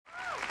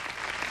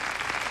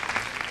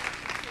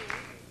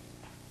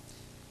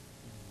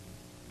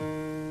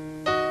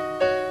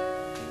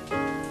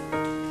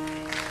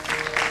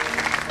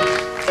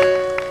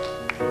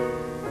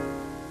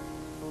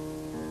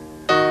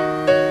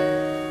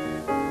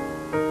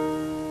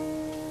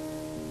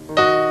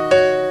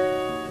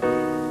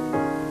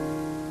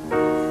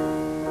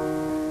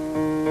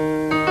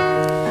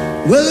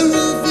Well, the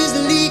roof is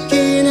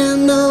leaking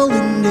and the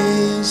wind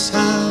is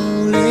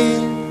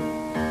howling.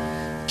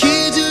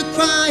 Kids are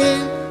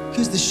crying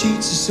 'cause the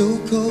sheets are so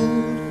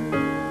cold.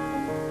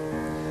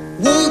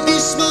 Woke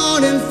this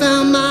morning,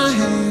 found my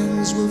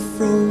hands were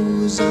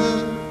frozen.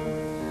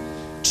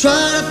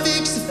 Tried to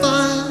fix the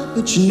fire,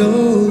 but you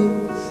know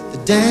the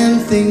damn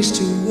thing's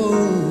too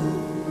old.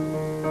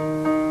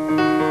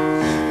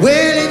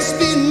 Well, it's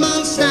been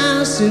months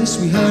now since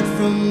we heard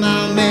from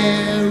our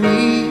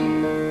Mary.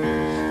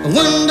 I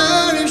wonder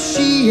if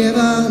she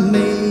ever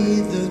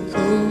made the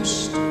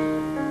coast.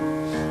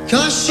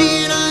 'Cause she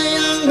and her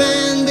young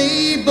man,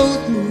 they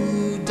both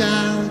moved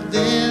out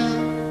there.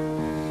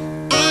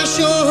 I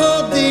sure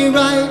hope they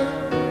write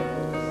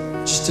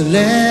just to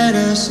let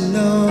us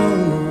know.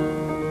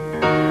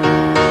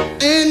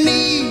 And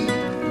me,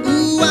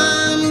 ooh,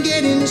 I'm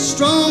getting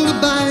stronger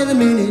by the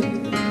minute.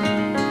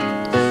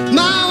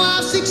 My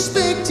wife's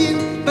expecting,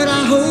 but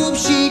I hope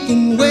she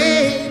can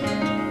wait.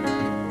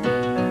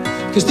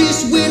 'Cause this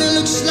winter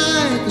looks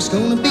like it's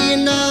gonna be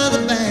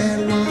another bad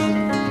one.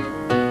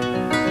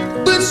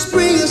 But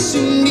spring will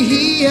soon be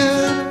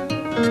here.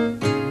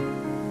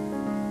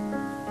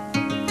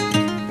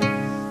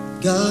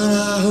 God,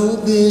 I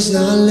hope it's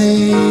not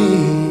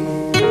late.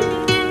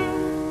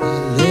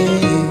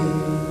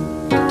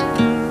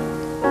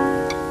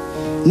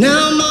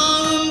 Now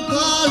Mom and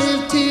Pa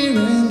lived here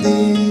and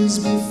this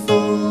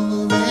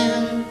before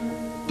them.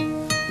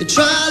 They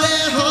try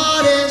their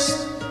hardest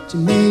to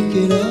make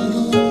it a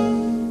home.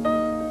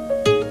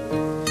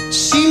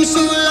 Seems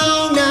so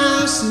long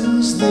now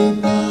since they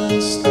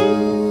passed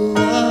over.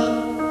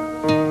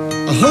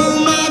 I hope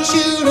my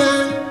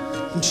children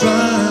can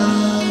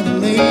try to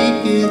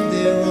make it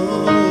their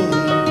own.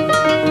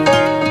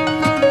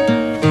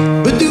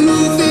 But the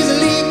roof is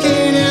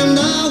leaking and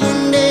the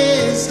wind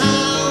is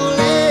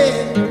howling.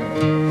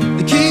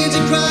 The kids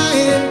are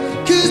crying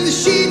 'cause the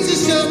sheets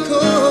are so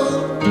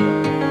cold.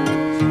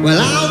 Well,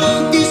 I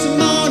woke this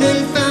morning,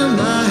 found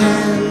my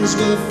hands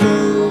were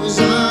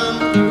frozen.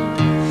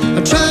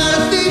 I tried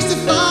to fix the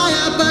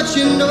fire, but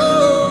you know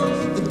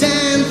the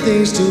damn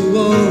thing's too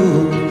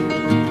old.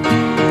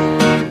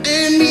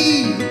 And me,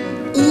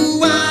 ooh,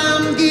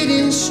 I'm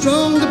getting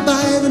stronger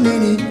by the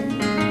minute.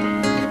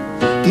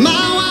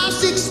 My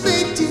wife's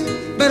expecting,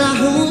 but I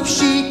hope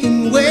she can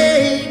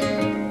wait.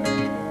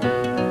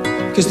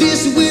 'Cause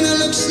this winter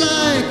looks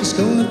like it's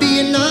gonna be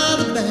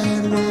another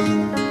bad one.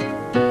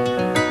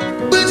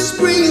 But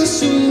spring will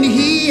soon be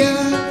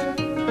here.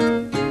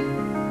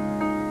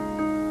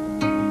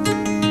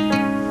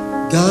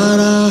 God,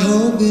 I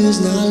hope it's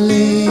not late.